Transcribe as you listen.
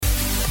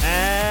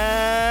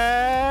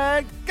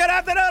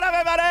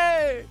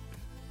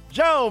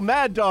Joe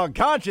Mad Dog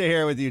Concha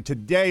here with you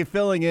today,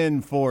 filling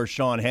in for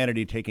Sean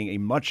Hannity, taking a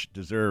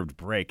much-deserved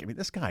break. I mean,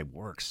 this guy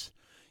works.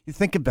 You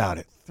think about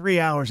it, 3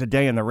 hours a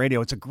day on the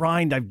radio. It's a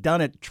grind. I've done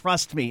it.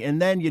 Trust me.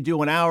 And then you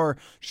do an hour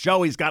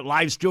show. He's got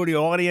live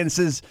studio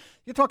audiences.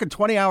 You're talking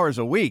 20 hours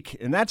a week,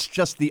 and that's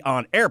just the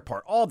on-air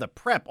part, all the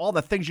prep, all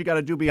the things you got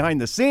to do behind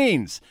the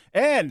scenes.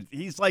 And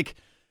he's like,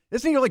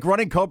 isn't he like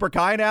running Cobra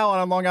Kai now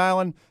on Long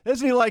Island?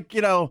 Isn't he like,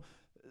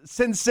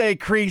 Sensei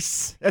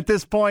Kreese at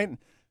this point?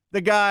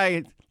 The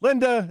guy...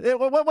 Linda,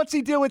 what's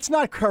he do? It's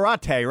not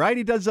karate, right?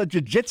 He does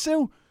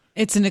jiu-jitsu?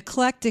 It's an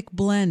eclectic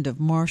blend of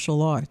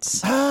martial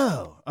arts.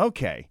 Oh,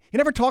 okay. He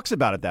never talks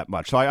about it that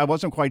much, so I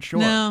wasn't quite sure.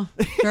 No,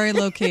 very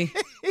low-key.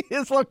 He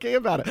is low-key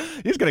about it.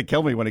 He's going to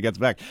kill me when he gets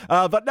back.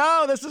 But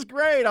no, this is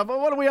great.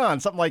 What are we on?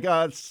 Something like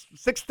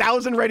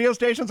 6,000 radio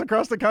stations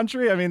across the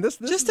country? I mean, this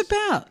Just is...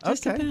 about.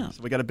 So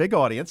we got a big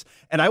audience,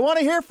 and I want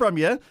to hear from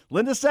you.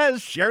 Linda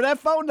says, share that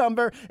phone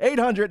number,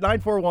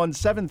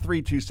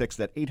 800-941-7326.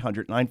 That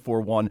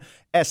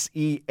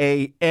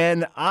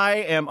 800-941-SEAN. I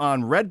am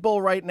on Red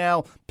Bull right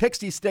now,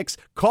 Pixie Sticks,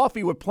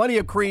 coffee with plenty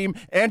of cream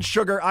and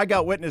sugar. I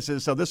got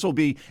witnesses, so this will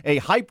be a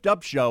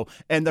hyped-up show.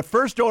 And the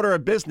first order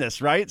of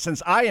business, right,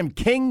 since I am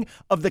king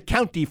of the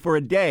county for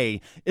a day,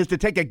 is to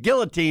take a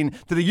guillotine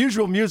to the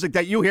usual music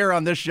that you hear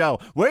on this show.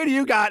 Where do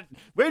you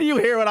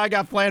hear what I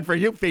got planned for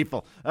you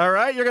people? All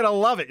right? You're going to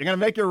love it. You're going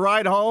to make your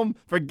ride home.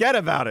 Forget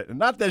about it. And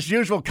not this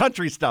usual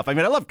country stuff. I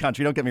mean, I love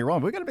country. Don't get me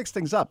wrong. But we got to mix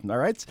things up. All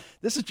right?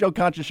 This is Joe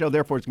Concha's show.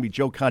 Therefore, it's going to be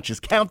Joe Concha's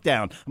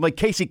Countdown. I'm like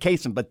Casey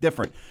Kasem, but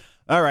different.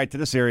 All right, to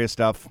the serious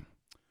stuff.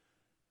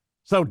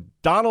 So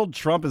Donald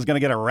Trump is going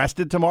to get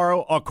arrested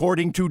tomorrow,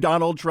 according to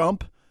Donald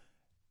Trump?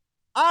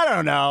 I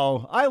don't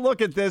know. I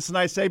look at this and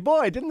I say,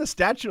 boy, didn't the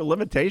statute of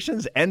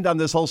limitations end on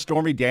this whole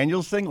Stormy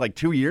Daniels thing like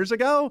 2 years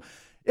ago?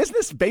 Isn't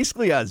this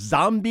basically a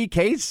zombie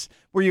case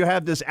where you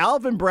have this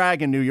Alvin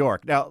Bragg in New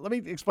York? Now, let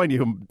me explain to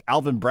you who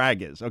Alvin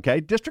Bragg is, okay?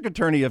 District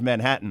Attorney of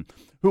Manhattan,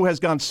 who has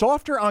gone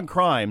softer on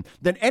crime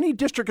than any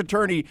district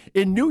attorney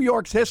in New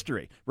York's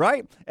history,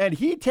 right? And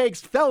he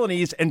takes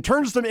felonies and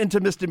turns them into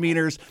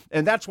misdemeanors,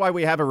 and that's why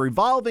we have a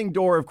revolving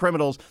door of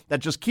criminals that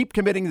just keep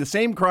committing the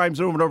same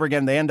crimes over and over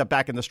again. They end up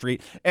back in the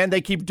street, and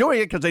they keep doing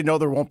it because they know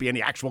there won't be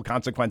any actual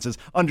consequences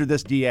under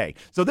this DA.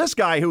 So this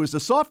guy, who is the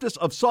softest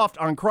of soft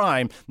on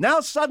crime, now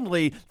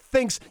suddenly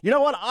thinks, you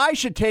know what, I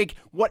should take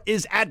what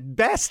is at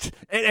best,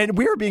 and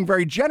we're being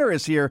very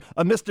generous here,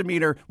 a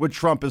misdemeanor with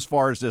Trump as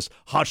far as this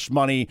hush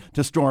money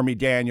to Stormy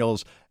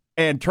Daniels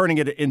and turning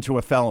it into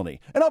a felony.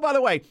 And oh, by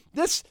the way,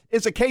 this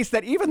is a case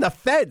that even the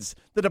feds,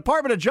 the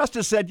Department of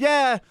Justice said,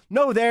 yeah,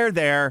 no, they're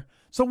there.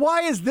 So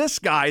why is this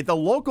guy, the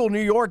local New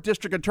York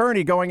district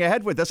attorney, going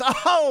ahead with this?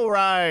 Oh,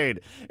 right.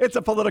 It's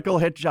a political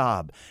hit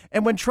job.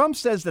 And when Trump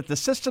says that the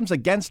system's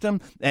against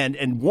him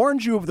and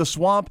warns you of the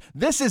swamp,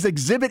 this is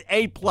Exhibit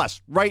A+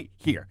 right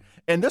here.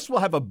 And this will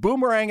have a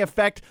boomerang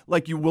effect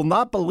like you will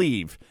not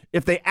believe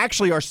if they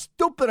actually are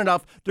stupid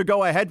enough to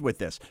go ahead with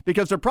this,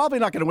 because they're probably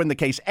not going to win the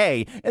case,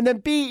 A. And then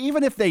B,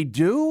 even if they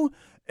do,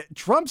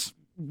 Trump's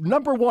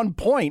number one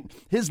point,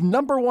 his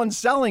number one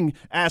selling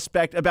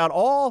aspect about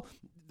all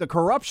the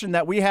corruption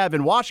that we have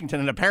in Washington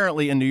and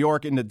apparently in New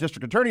York in the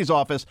district attorney's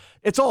office,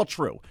 it's all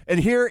true. And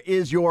here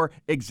is your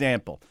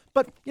example.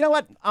 But you know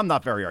what? I'm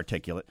not very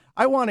articulate.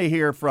 I want to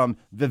hear from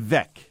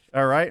Vivek,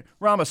 all right?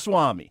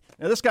 Ramaswamy.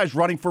 Now, this guy's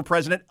running for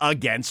president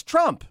against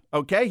Trump,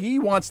 okay? He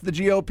wants the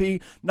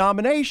GOP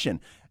nomination.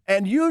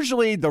 And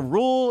usually the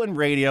rule in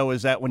radio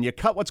is that when you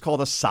cut what's called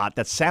a SOT,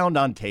 that's sound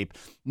on tape,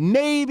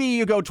 maybe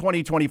you go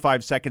 20,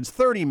 25 seconds,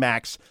 30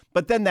 max,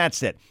 but then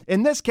that's it.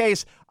 In this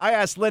case, I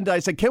asked Linda, I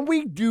said, can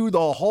we do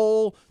the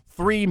whole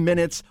 3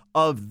 minutes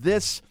of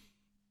this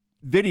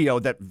video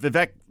that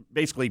Vivek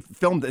basically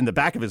filmed in the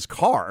back of his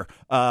car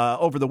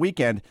over the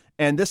weekend?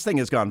 And this thing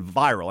has gone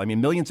viral. I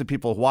mean, millions of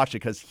people have watched it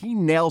because he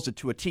nails it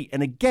to a T.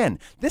 And again,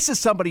 this is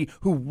somebody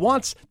who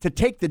wants to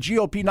take the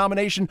GOP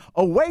nomination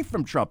away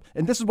from Trump.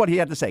 And this is what he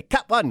had to say.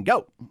 Cut button,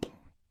 go.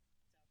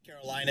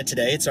 Carolina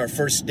today. It's our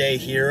first day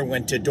here.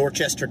 Went to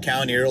Dorchester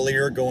County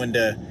earlier, going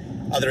to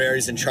other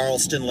areas in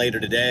Charleston later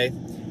today.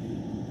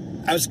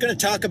 I was going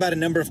to talk about a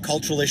number of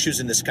cultural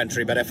issues in this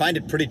country, but I find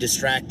it pretty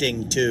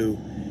distracting to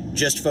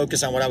just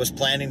focus on what I was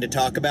planning to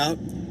talk about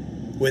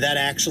without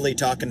actually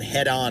talking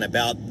head on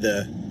about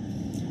the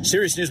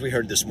serious news we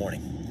heard this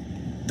morning.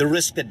 The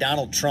risk that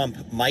Donald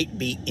Trump might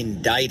be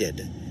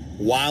indicted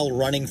while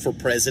running for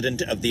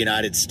president of the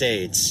United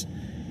States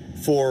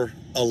for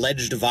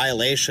alleged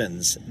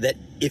violations that,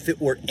 if it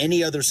were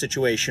any other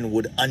situation,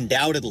 would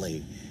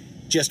undoubtedly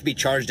just be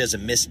charged as a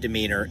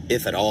misdemeanor,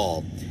 if at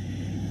all.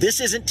 This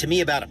isn't, to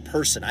me, about a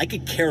person. I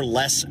could care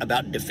less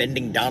about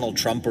defending Donald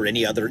Trump or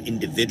any other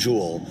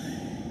individual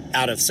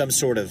out of some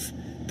sort of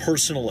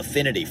personal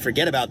affinity.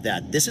 Forget about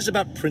that. This is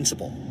about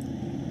principle.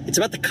 It's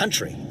about the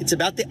country. It's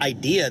about the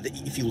idea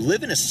that if you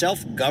live in a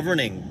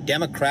self-governing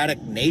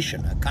democratic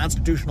nation, a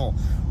constitutional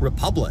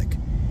republic,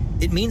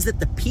 it means that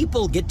the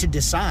people get to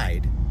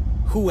decide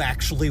who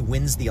actually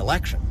wins the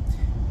election.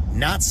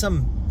 Not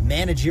some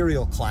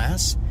managerial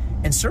class,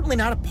 and certainly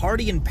not a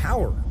party in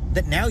power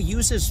that now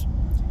uses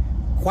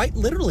quite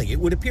literally, it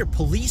would appear,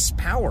 police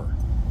power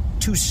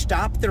to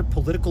stop their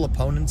political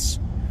opponents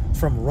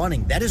from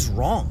running. That is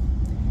wrong.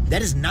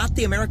 That is not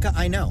the America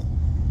I know.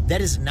 That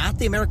is not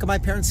the America my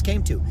parents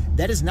came to.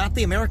 That is not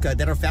the America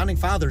that our founding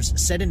fathers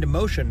set into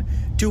motion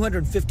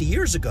 250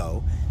 years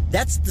ago.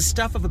 That's the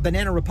stuff of a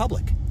banana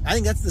republic. I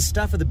think that's the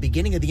stuff of the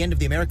beginning of the end of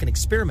the American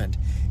experiment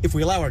if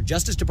we allow our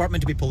Justice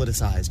Department to be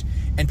politicized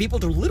and people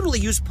to literally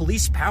use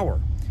police power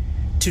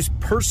to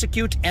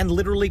persecute and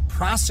literally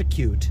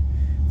prosecute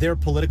their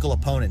political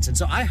opponents. And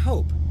so I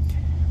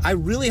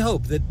really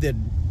hope that the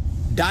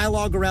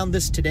dialogue around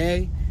this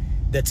today,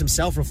 that some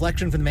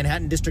self-reflection from the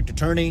Manhattan District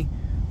Attorney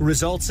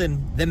results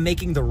in them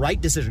making the right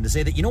decision to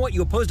say that, you know what,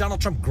 you oppose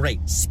Donald Trump, great.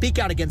 Speak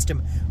out against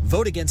him,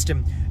 vote against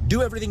him,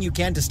 do everything you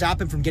can to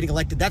stop him from getting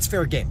elected. That's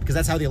fair game, because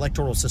that's how the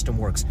electoral system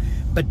works.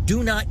 But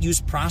do not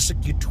use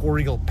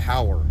prosecutorial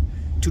power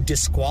to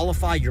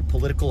disqualify your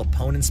political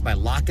opponents by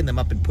locking them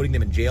up and putting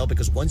them in jail,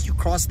 because once you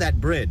cross that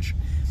bridge,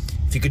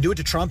 if you could do it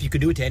to Trump, you could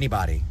do it to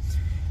anybody.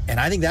 And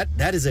I think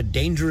that is a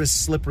dangerous,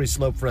 slippery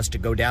slope for us to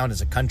go down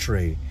as a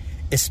country,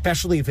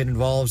 especially if it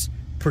involves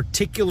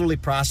particularly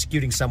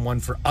prosecuting someone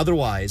for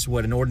otherwise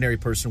what an ordinary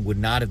person would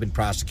not have been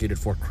prosecuted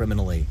for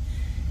criminally.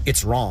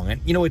 It's wrong.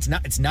 And, you know, it's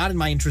not in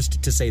my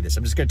interest to say this.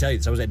 I'm just going to tell you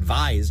this. I was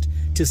advised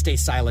to stay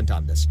silent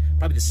on this.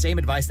 Probably the same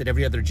advice that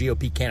every other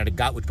GOP candidate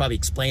got, which probably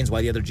explains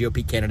why the other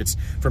GOP candidates,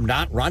 from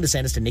Ron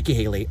DeSantis to Nikki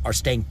Haley, are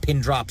staying pin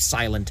drop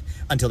silent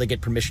until they get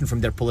permission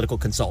from their political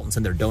consultants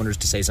and their donors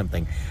to say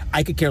something.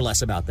 I could care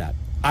less about that.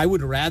 I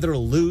would rather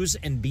lose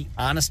and be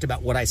honest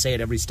about what I say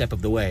at every step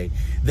of the way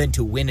than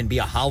to win and be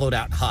a hollowed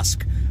out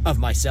husk of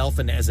myself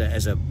and as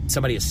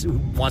somebody who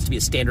wants to be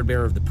a standard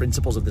bearer of the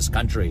principles of this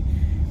country.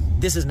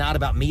 This is not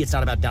about me. It's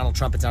not about Donald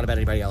Trump. It's not about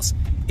anybody else.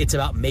 It's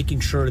about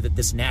making sure that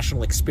this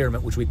national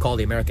experiment, which we call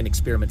the American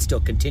experiment, still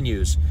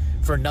continues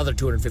for another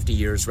 250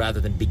 years rather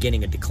than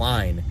beginning a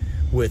decline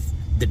with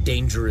the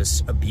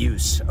dangerous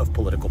abuse of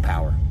political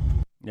power.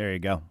 There you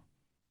go.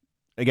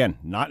 Again,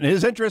 not in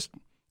his interest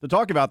to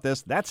talk about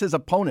this. That's his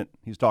opponent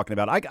he's talking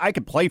about. I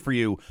could play for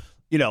you,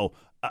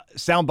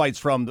 sound bites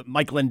from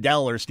Mike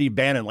Lindell or Steve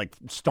Bannon, like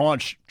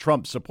staunch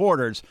Trump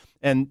supporters,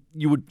 and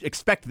you would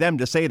expect them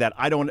to say that.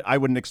 I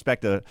wouldn't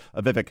expect a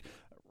Vivek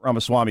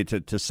Ramaswamy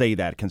to say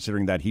that,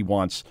 considering that he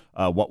wants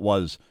what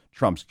was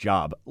Trump's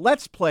job.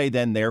 Let's play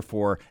then,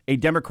 therefore, a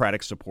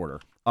Democratic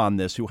supporter on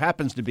this who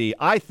happens to be,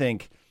 I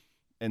think,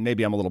 and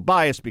maybe I'm a little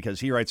biased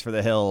because he writes for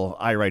The Hill,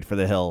 I write for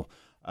The Hill,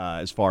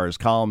 as far as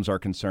columns are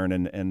concerned,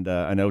 and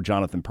I know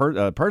Jonathan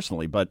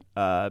personally, but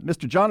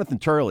Mr. Jonathan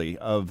Turley,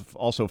 of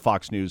also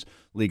Fox News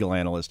legal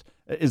analyst,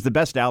 is the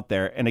best out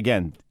there. And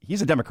again,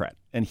 he's a Democrat.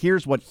 And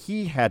here's what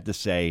he had to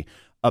say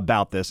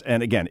about this.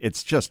 And again,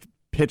 it's just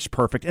pitch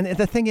perfect. And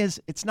the thing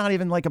is, it's not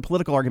even like a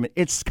political argument.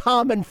 It's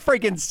common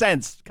friggin'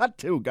 sense. Cut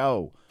to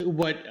go.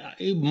 What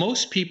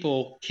most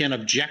people can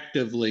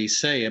objectively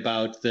say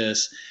about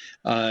this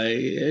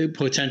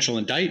potential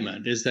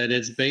indictment is that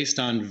it's based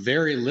on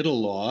very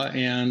little law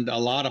and a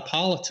lot of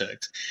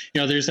politics.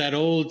 There's that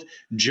old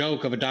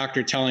joke of a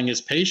doctor telling his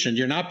patient,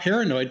 you're not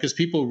paranoid because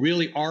people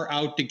really are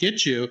out to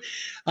get you.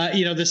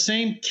 The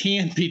same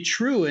can be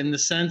true in the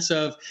sense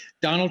of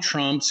Donald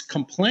Trump's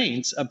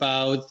complaints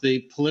about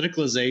the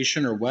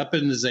politicalization or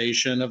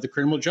weaponization of the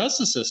criminal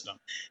justice system.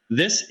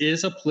 This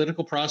is a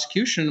political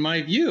prosecution, in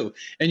my view.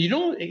 And you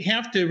don't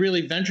have to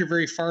really venture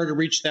very far to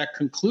reach that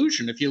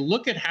conclusion. If you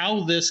look at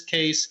how this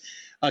case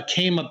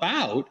came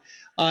about,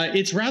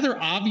 it's rather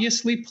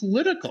obviously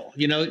political.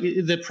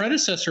 The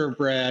predecessor of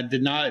Bragg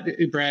did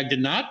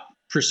not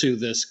pursue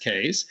this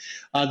case.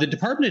 The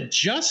Department of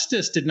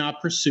Justice did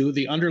not pursue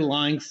the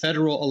underlying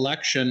federal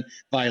election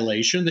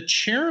violation. The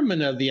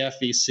chairman of the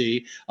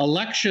FEC,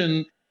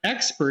 election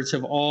experts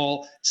have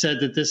all said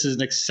that this is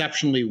an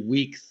exceptionally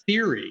weak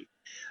theory.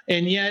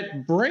 And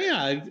yet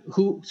Bragg,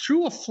 who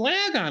threw a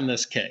flag on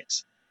this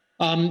case,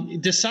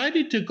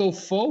 decided to go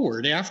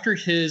forward after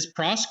his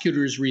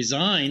prosecutors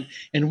resigned.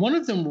 And one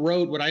of them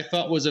wrote what I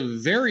thought was a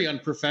very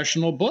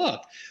unprofessional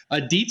book,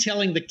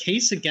 detailing the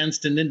case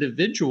against an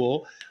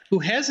individual who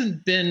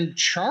hasn't been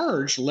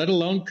charged, let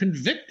alone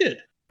convicted.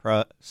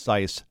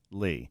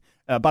 Precisely.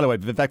 By the way,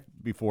 Vivek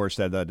before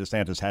said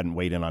DeSantis hadn't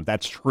weighed in on it.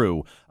 That's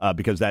true,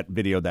 because that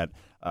video that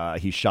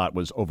he shot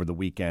was over the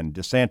weekend.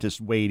 DeSantis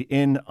weighed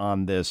in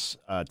on this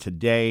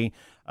today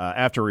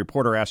after a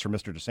reporter asked for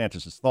Mr.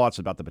 DeSantis' thoughts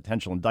about the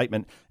potential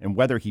indictment and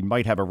whether he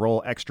might have a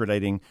role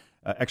extraditing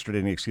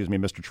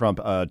Mr. Trump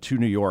to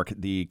New York.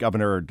 The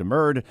governor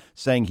demurred,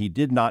 saying he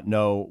did not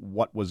know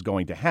what was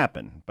going to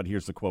happen. But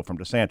here's the quote from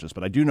DeSantis.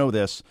 But I do know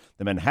this.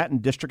 The Manhattan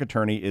District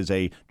Attorney is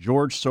a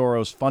George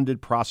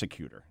Soros-funded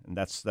prosecutor. And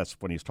that's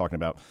when he's talking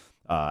about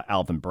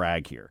Alvin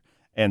Bragg here.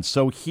 And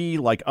so he,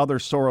 like other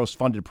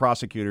Soros-funded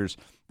prosecutors,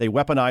 they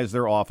weaponize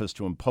their office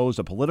to impose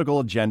a political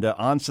agenda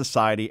on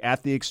society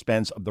at the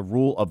expense of the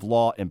rule of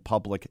law and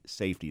public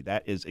safety.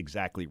 That is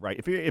exactly right.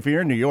 If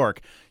you're in New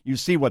York, you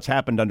see what's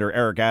happened under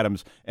Eric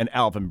Adams and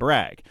Alvin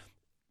Bragg.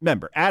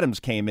 remember, Adams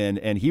came in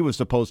and he was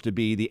supposed to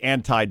be the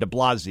anti-de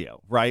Blasio,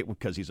 right?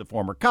 Because he's a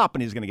former cop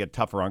and he's going to get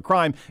tougher on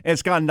crime. And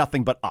it's gone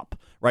nothing but up,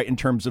 right, in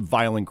terms of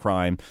violent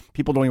crime.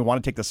 People don't even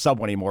want to take the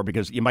subway anymore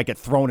because you might get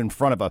thrown in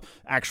front of an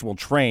actual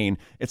train.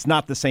 It's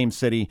not the same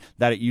city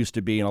that it used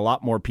to be. And a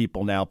lot more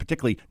people now,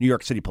 particularly New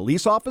York City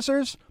police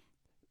officers,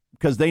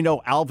 because they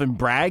know Alvin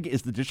Bragg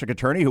is the district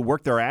attorney who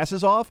worked their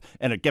asses off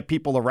and get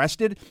people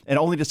arrested, and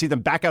only to see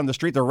them back out on the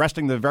street, they're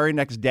arresting the very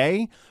next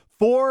day.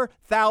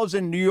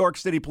 4,000 New York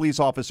City police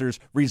officers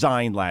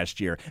resigned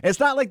last year. And it's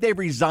not like they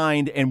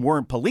resigned and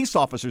weren't police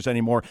officers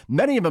anymore.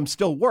 Many of them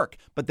still work,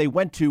 but they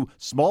went to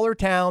smaller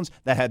towns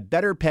that had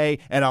better pay,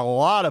 and a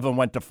lot of them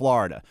went to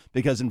Florida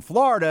because in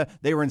Florida,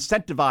 they were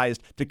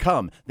incentivized to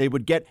come. They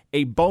would get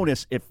a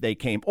bonus if they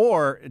came.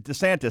 Or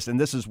DeSantis, and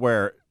this is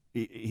where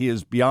he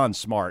is beyond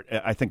smart.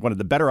 I think one of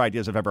the better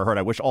ideas I've ever heard.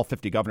 I wish all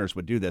 50 governors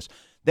would do this.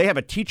 They have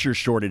a teacher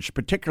shortage,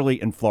 particularly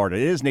in Florida.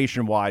 It is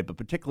nationwide, but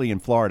particularly in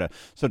Florida.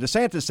 So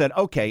DeSantis said,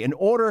 okay, in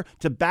order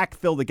to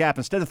backfill the gap,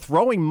 instead of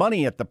throwing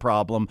money at the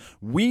problem,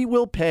 we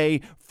will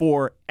pay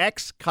for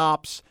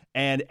ex-cops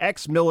and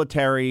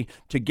ex-military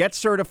to get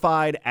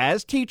certified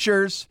as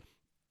teachers.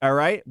 All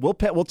right, we'll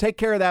take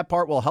care of that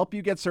part. We'll help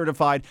you get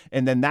certified.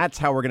 And then that's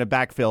how we're going to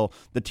backfill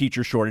the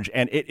teacher shortage.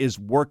 And it is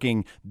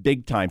working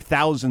big time.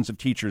 Thousands of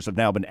teachers have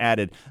now been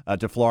added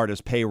to Florida's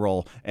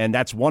payroll. And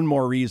that's one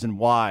more reason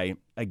why,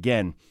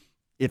 again,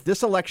 if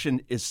this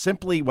election is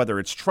simply whether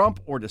it's Trump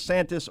or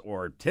DeSantis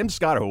or Tim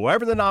Scott or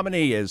whoever the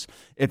nominee is,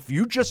 if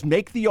you just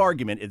make the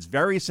argument, it's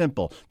very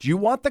simple. Do you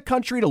want the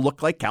country to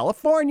look like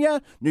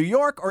California, New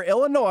York, or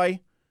Illinois?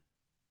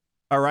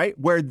 All right,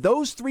 where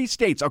those three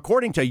states,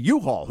 according to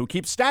U-Haul, who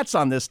keeps stats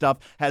on this stuff,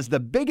 has the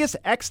biggest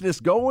exodus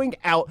going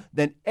out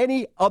than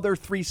any other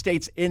three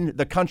states in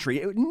the country.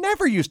 It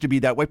never used to be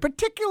that way,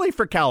 particularly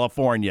for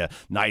California.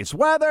 Nice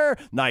weather,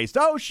 nice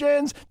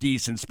oceans,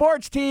 decent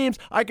sports teams.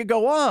 I could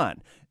go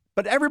on.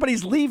 But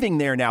everybody's leaving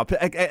there now,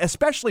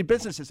 especially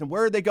businesses. And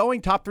where are they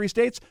going? Top three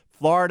states?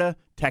 Florida,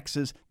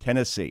 Texas,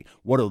 Tennessee.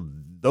 What do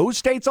those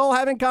states all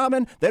have in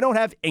common? They don't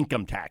have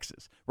income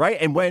taxes, right?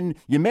 And when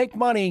you make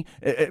money,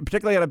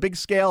 particularly on a big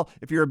scale,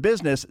 if you're a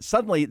business,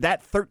 suddenly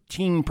that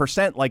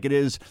 13% like it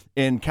is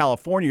in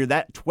California,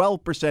 that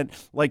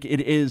 12% like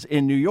it is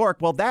in New York,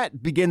 well,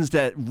 that begins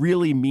to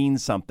really mean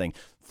something.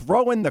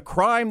 Throw in the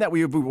crime that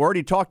we've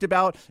already talked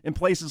about in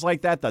places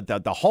like that,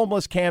 the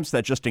homeless camps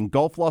that just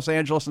engulf Los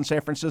Angeles and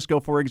San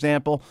Francisco, for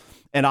example,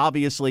 and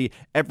obviously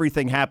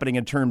everything happening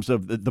in terms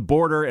of the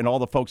border and all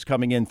the folks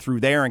coming in through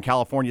there in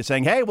California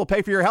saying, hey, we'll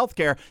pay for your health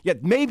care.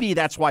 Yet maybe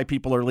that's why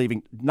people are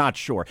leaving. Not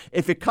sure.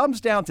 If it comes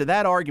down to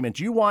that argument,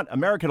 do you want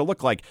America to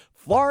look like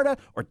Florida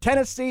or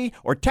Tennessee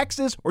or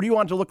Texas, or do you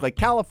want it to look like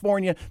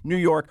California, New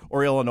York,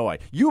 or Illinois?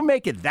 You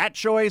make it that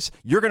choice,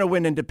 you're going to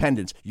win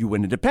independence. You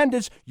win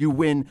independence, you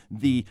win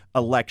the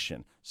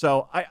election.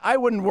 So I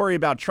wouldn't worry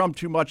about Trump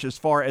too much as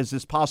far as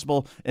this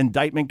possible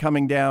indictment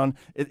coming down.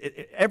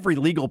 Every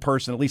legal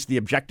person, at least the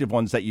objective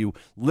ones that you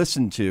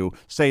listen to,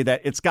 say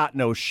that it's got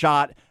no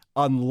shot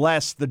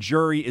unless the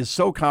jury is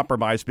so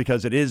compromised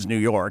because it is New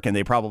York and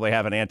they probably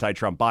have an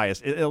anti-Trump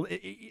bias.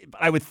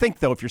 I would think,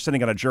 though, if you're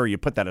sitting on a jury, you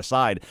put that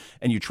aside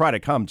and you try to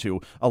come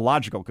to a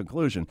logical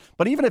conclusion.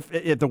 But even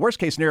if the worst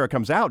case scenario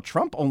comes out,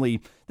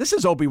 this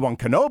is Obi-Wan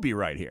Kenobi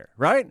right here,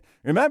 right?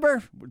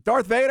 Remember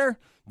Darth Vader?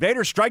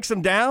 Vader strikes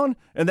him down,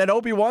 and then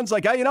Obi-Wan's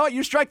like, hey, you know what?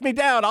 You strike me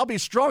down, I'll be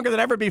stronger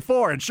than ever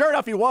before. And sure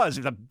enough, he was.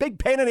 He's a big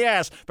pain in the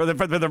ass for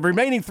the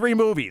remaining three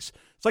movies.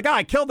 It's like,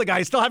 I killed the guy.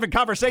 He's still having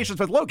conversations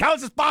with Luke. How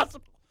is this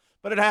possible?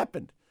 But it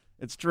happened.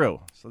 It's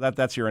true. So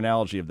that's your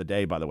analogy of the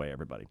day, by the way,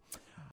 everybody.